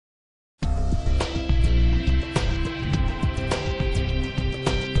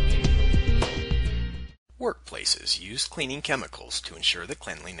workplaces use cleaning chemicals to ensure the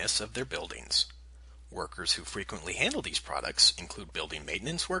cleanliness of their buildings. Workers who frequently handle these products include building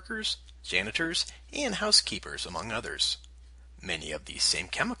maintenance workers, janitors, and housekeepers, among others. Many of these same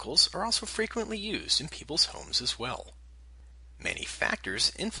chemicals are also frequently used in people's homes as well. Many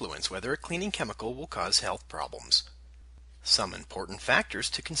factors influence whether a cleaning chemical will cause health problems. Some important factors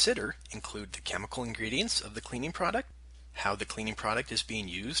to consider include the chemical ingredients of the cleaning product, how the cleaning product is being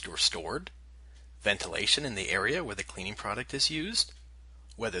used or stored, ventilation in the area where the cleaning product is used,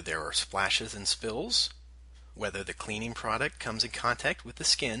 whether there are splashes and spills, whether the cleaning product comes in contact with the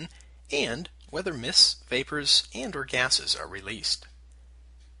skin, and whether mists, vapors, and/or gases are released.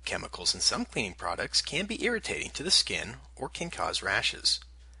 Chemicals in some cleaning products can be irritating to the skin or can cause rashes.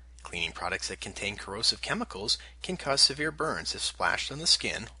 Cleaning products that contain corrosive chemicals can cause severe burns if splashed on the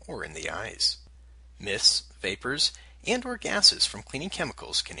skin or in the eyes. Mists, vapors, and/or gases from cleaning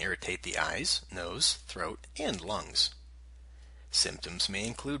chemicals can irritate the eyes, nose, throat, and lungs. Symptoms may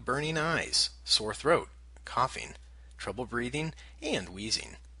include burning eyes, sore throat, coughing, trouble breathing, and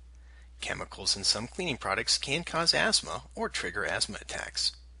wheezing. Chemicals in some cleaning products can cause asthma or trigger asthma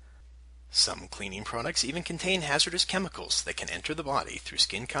attacks. Some cleaning products even contain hazardous chemicals that can enter the body through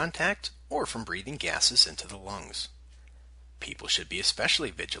skin contact or from breathing gases into the lungs. People should be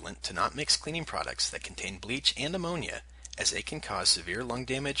especially vigilant to not mix cleaning products that contain bleach and ammonia, as they can cause severe lung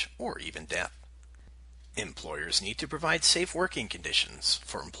damage or even death. Employers need to provide safe working conditions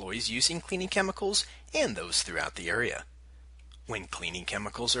for employees using cleaning chemicals and those throughout the area. When cleaning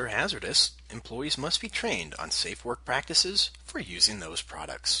chemicals are hazardous, employees must be trained on safe work practices for using those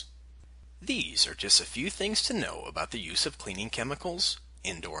products. These are just a few things to know about the use of cleaning chemicals,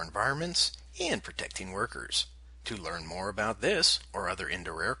 indoor environments, and protecting workers. To learn more about this or other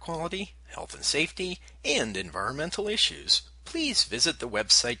indoor air quality, health and safety, and environmental issues, please visit the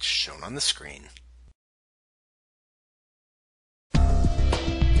website shown on the screen.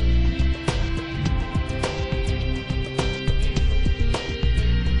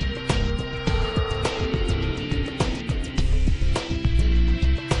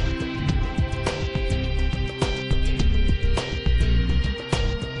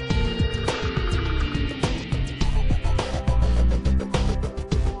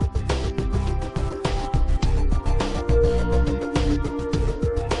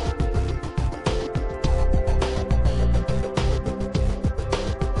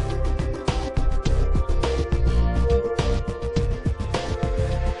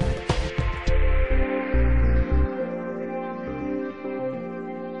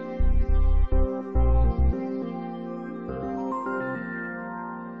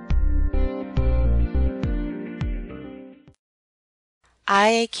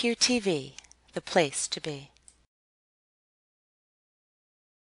 IAQ TV, the place to be.